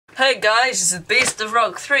Hey guys, it's the Beast of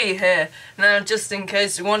Rock 3 here. Now, just in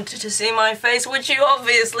case you wanted to see my face, which you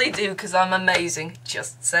obviously do because I'm amazing,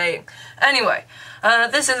 just saying. Anyway,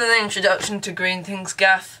 this is an introduction to Green Things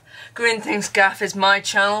Gaff. Green Things Gaff is my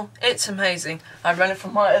channel. It's amazing. I run it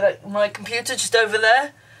from my computer just over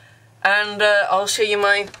there. And I'll show you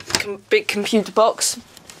my big computer box.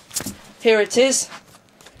 Here it is.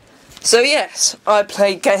 So yes, I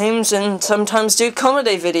play games and sometimes do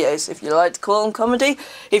comedy videos, if you like to call them comedy.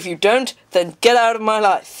 If you don't, then get out of my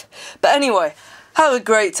life. But anyway, have a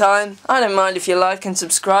great time. I don't mind if you like and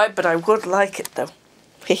subscribe, but I would like it though.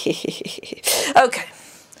 Okay,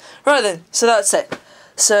 right then, so that's it.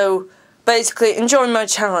 So basically, enjoy my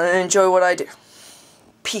channel and enjoy what I do.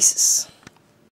 Pieces.